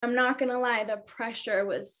I'm not gonna lie, the pressure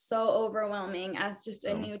was so overwhelming as just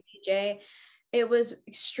a new DJ. It was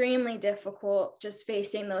extremely difficult just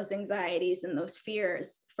facing those anxieties and those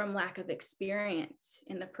fears from lack of experience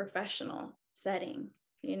in the professional setting,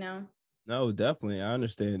 you know? No, definitely. I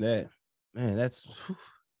understand that. Man,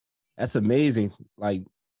 that's amazing. Like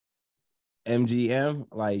MGM,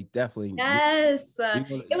 like definitely. Yes.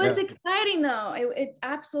 It was Yeah, exciting though. It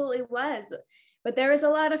absolutely was. But there was a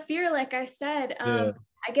lot of fear, like I said. yeah.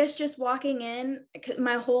 I guess just walking in,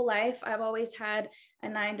 my whole life, I've always had a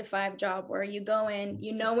 9 to 5 job where you go in,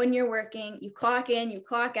 you know, when you're working, you clock in, you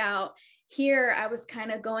clock out. Here, I was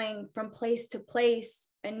kind of going from place to place,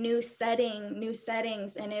 a new setting, new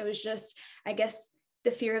settings. And it was just, I guess,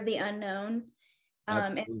 the fear of the unknown.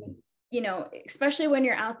 And Absolutely. you know, especially when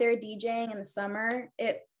you're out there DJing in the summer,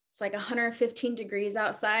 it's like 115 degrees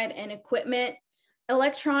outside and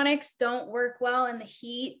electronics don't work well in the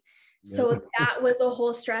heat. Yep. So that was a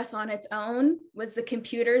whole stress on its own, was the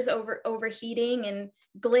computers overheating and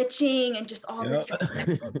glitching and just all the Yep.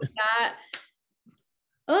 stress that.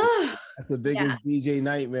 Oh, That's the yeah. biggest DJ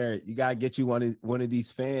nightmare. You gotta get you one of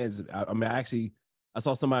these fans. I mean, actually, I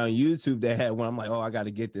saw somebody on YouTube that had one. I'm like, oh, I got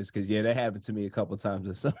to get this because yeah, that happened to me a couple times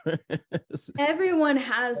this summer. Everyone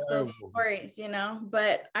has those Terrible. stories, you know,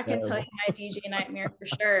 but I can tell you Terrible. my DJ nightmare for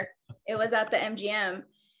sure. It was at the MGM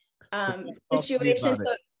So talk to me situation. about it.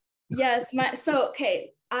 So yes,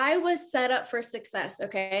 okay, I was set up for success.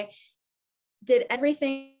 Okay, did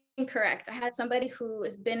everything correct. I had somebody who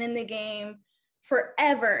has been in the game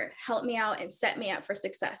forever help me out and set me up for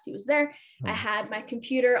success. He was there. I had my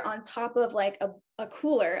computer on top of like a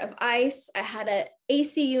cooler of ice. I had a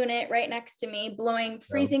AC unit right next to me blowing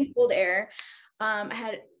freezing cold air. I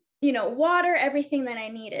had, you know, water, everything that I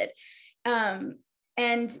needed.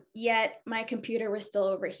 And yet my computer was still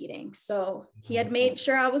overheating. So he had made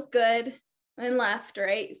sure I was good and left,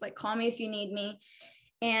 right? He's like, call me if you need me.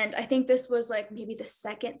 And I think this was like maybe the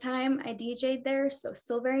second time I DJ'd there. So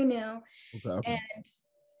still very new. Okay. And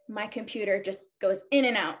my computer just goes in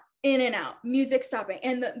and out, music stopping.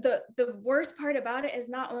 And the worst part about it is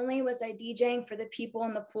not only was I DJing for the people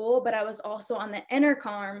in the pool, but I was also on the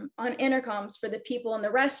intercoms for the people in the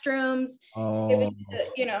restrooms. It Oh, was,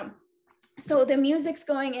 you know, so the music's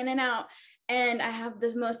going in and out. And I have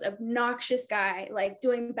this most obnoxious guy like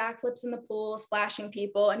doing backflips in the pool, splashing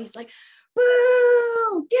people. And he's like,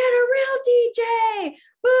 boo, get a real DJ,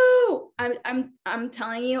 boo. I'm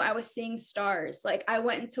telling you, I was seeing stars. Like I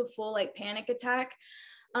went into full like panic attack.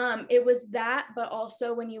 It was that, but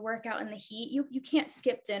also when you work out in the heat, you can't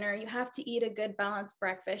skip dinner. You have to eat a good balanced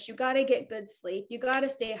breakfast. You got to get good sleep. You got to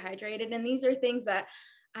stay hydrated. And these are things that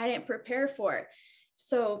I didn't prepare for.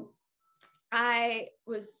 So I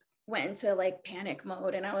went into like panic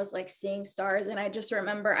mode and I was like seeing stars. And I just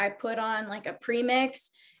remember I put on like a premix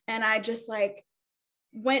and I just like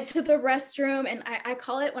went to the restroom. And I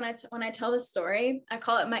call it, when I tell the story, I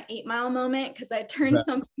call it my 8 Mile moment, because I turned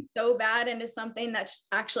something so bad into something that's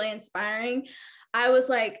actually inspiring. I was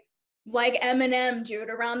like Eminem, dude,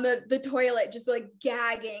 around the toilet, just like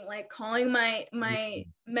gagging, like calling my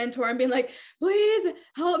mentor and being like, please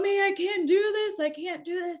help me. I can't do this. I can't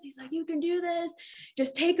do this. He's like, you can do this.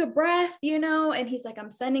 Just take a breath, you know? And he's like,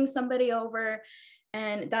 I'm sending somebody over.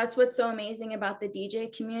 And that's what's so amazing about the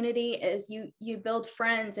DJ community is you build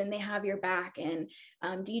friends and they have your back. And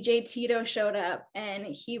DJ Tito showed up and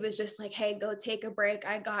he was just like, hey, go take a break.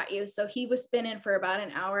 I got you. So he was spinning for about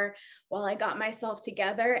an hour while I got myself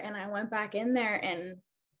together, and I went back in there and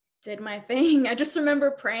did my thing. I just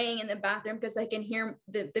remember praying in the bathroom because I can hear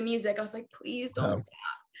the music. I was like, please don't stop.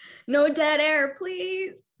 No dead air,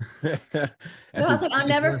 please. That's So I a was like, I'll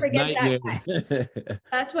never forget that nightmare. guy.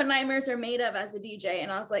 That's what nightmares are made of as a DJ.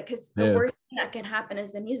 And I was like, because the Yeah, worst thing that can happen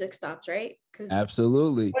is the music stops, right? Because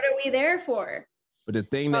absolutely. what are we there for? But the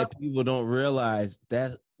thing Um, that people don't realize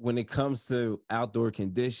that when it comes to outdoor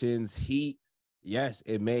conditions, heat, yes,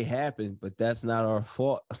 it may happen, but that's not our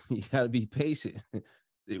fault. You got to be patient.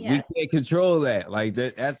 We yeah. can't control that. Like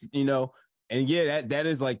that's and yeah, that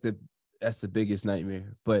is like that's the biggest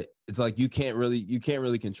nightmare. But it's like you can't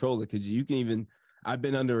really control it because you can even. I've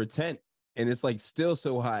been under a tent and it's like still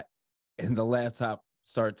so hot, and the laptop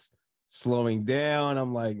starts slowing down.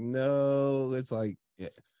 I'm like, no, it's like yeah.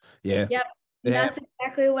 Yep. And Yeah. that's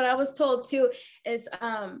exactly what I was told too, is,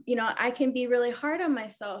 you know, I can be really hard on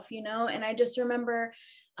myself, you know, and I just remember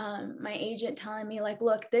my agent telling me like,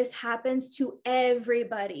 look, this happens to Yeah.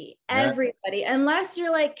 everybody, unless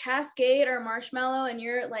you're like Cascade or Marshmallow and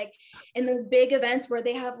you're like in those big events where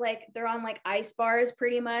they have like, they're on like ice bars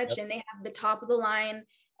pretty much, Yep. and they have the top of the line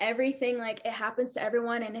everything, like it happens to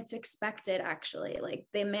everyone and it's expected actually. Like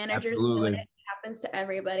the managers know it happens to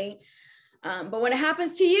everybody. But when it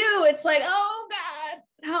happens to you, it's like, oh God,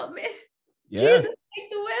 help me. Yeah. Jesus,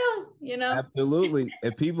 take the wheel, you know? Absolutely.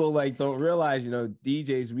 And people like don't realize, you know,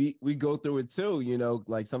 DJs, we go through it too, you know,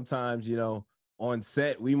 like sometimes, you know, on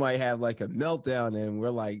set, we might have like a meltdown and we're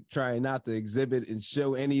like trying not to exhibit and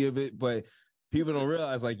show any of it, but people don't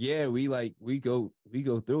realize like, yeah, we go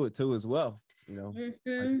through it too as well, you know, like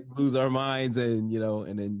we lose our minds and, you know,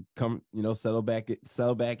 and then come, you know, settle back in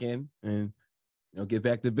and, you know, get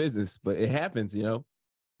back to business, but it happens, you know.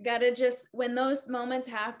 Gotta just, when those moments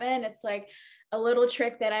happen, it's like a little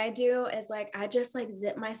trick that I do is like, I just like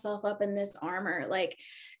zip myself up in this armor. Like,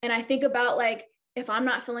 and I think about like, if I'm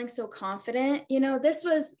not feeling so confident, you know, this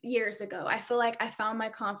was years ago. I feel like I found my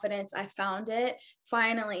confidence. I found it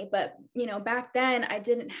finally. But, you know, back then I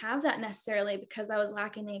didn't have that necessarily because I was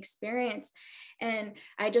lacking the experience. And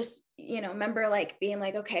I just, you know, remember like being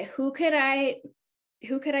like, okay, who could I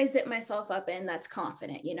zip myself up in that's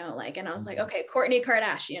confident, you know, like, and I was like, okay, Kourtney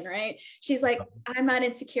Kardashian, right? She's like, I'm not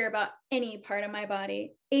insecure about any part of my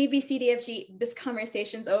body. A, B, C, D, F, G, this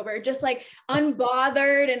conversation's over. Just like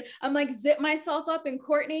unbothered. And I'm like, zip myself up in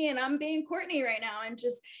Kourtney and I'm being Kourtney right now. And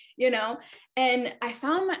just, you know, and I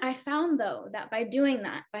found though, that by doing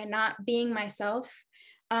that, by not being myself,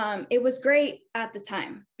 it was great at the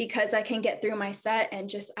time because I can get through my set and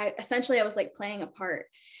just, I was like playing a part.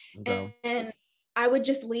 Okay. And I would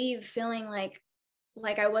just leave feeling like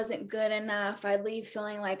I wasn't good enough. I'd leave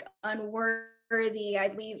feeling like unworthy.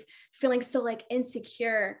 I'd leave feeling so like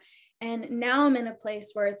insecure. And now I'm in a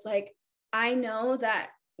place where it's like, I know that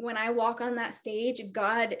when I walk on that stage,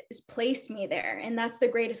 God has placed me there. And that's the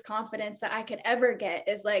greatest confidence that I could ever get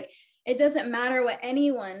is like, it doesn't matter what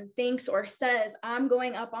anyone thinks or says. I'm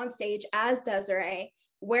going up on stage as Desiree,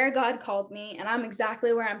 where God called me, and I'm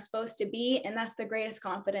exactly where I'm supposed to be. And that's the greatest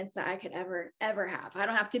confidence that I could ever have. I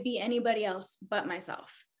don't have to be anybody else but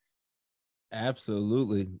myself.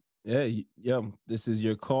 Absolutely. Yeah. Yeah. This is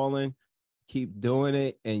your calling. Keep doing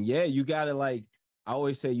it. And yeah, you got to like, I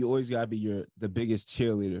always say you always got to be the biggest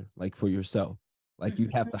cheerleader, like for yourself. Like you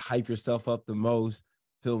have to hype yourself up the most,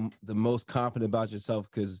 feel the most confident about yourself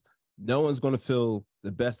because no one's going to feel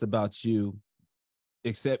the best about you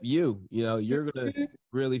except you. You know, you're going to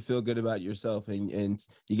really feel good about yourself and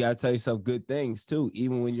you got to tell yourself good things too,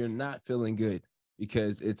 even when you're not feeling good,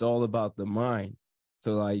 because it's all about the mind.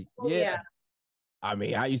 So like, yeah. I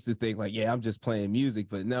mean, I used to think like, yeah, I'm just playing music,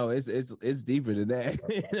 but no, it's deeper than that.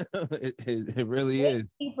 It really is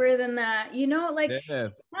deeper than that. You know, like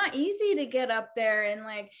it's not easy to get up there and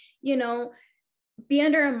like, you know, be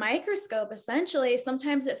under a microscope. Essentially,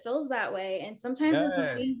 sometimes it feels that way, and sometimes it's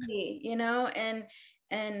not easy. You know, and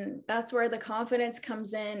that's where the confidence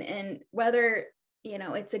comes in. And whether you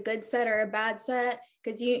know it's a good set or a bad set,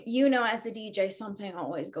 because you know as a DJ something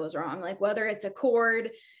always goes wrong, like whether it's a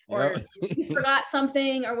chord or you forgot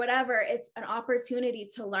something or whatever. It's an opportunity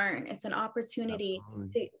to learn. It's an opportunity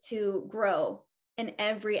to grow in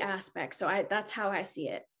every aspect. So that's how I see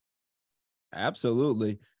it.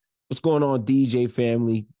 Absolutely. What's going on, DJ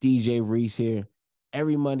family? DJ Reese here.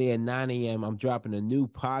 Every Monday at 9 a.m. I'm dropping a new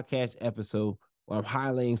podcast episode where I'm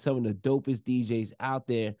highlighting some of the dopest DJs out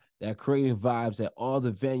there that are creating vibes at all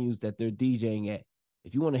the venues that they're DJing at.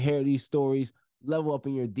 If you want to hear these stories, level up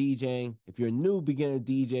in your DJing. If you're a new beginner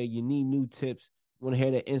DJ, you need new tips. You want to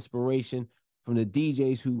hear the inspiration from the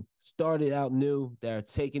DJs who started out new that are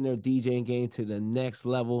taking their DJing game to the next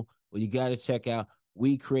level. Well, you got to check out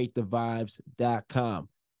WeCreateTheVibes.com.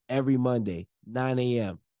 Every Monday, 9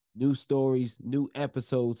 a.m. New stories, new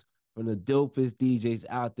episodes from the dopest DJs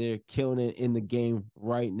out there killing it in the game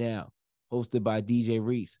right now. Hosted by DJ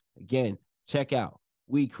Reese. Again, check out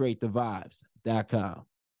WeCreateTheVibes.com.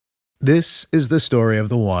 This is the story of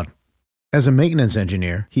the one. As a maintenance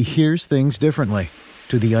engineer, he hears things differently.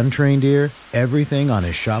 To the untrained ear, everything on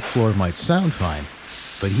his shop floor might sound fine,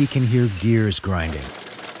 but he can hear gears grinding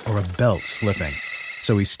or a belt slipping.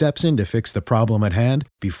 So he steps in to fix the problem at hand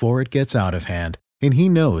before it gets out of hand. And he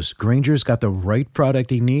knows Grainger's got the right product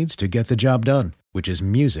he needs to get the job done, which is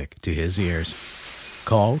music to his ears.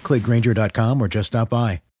 Call, click Grainger.com, or just stop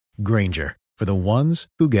by. Grainger, for the ones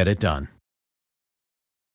who get it done.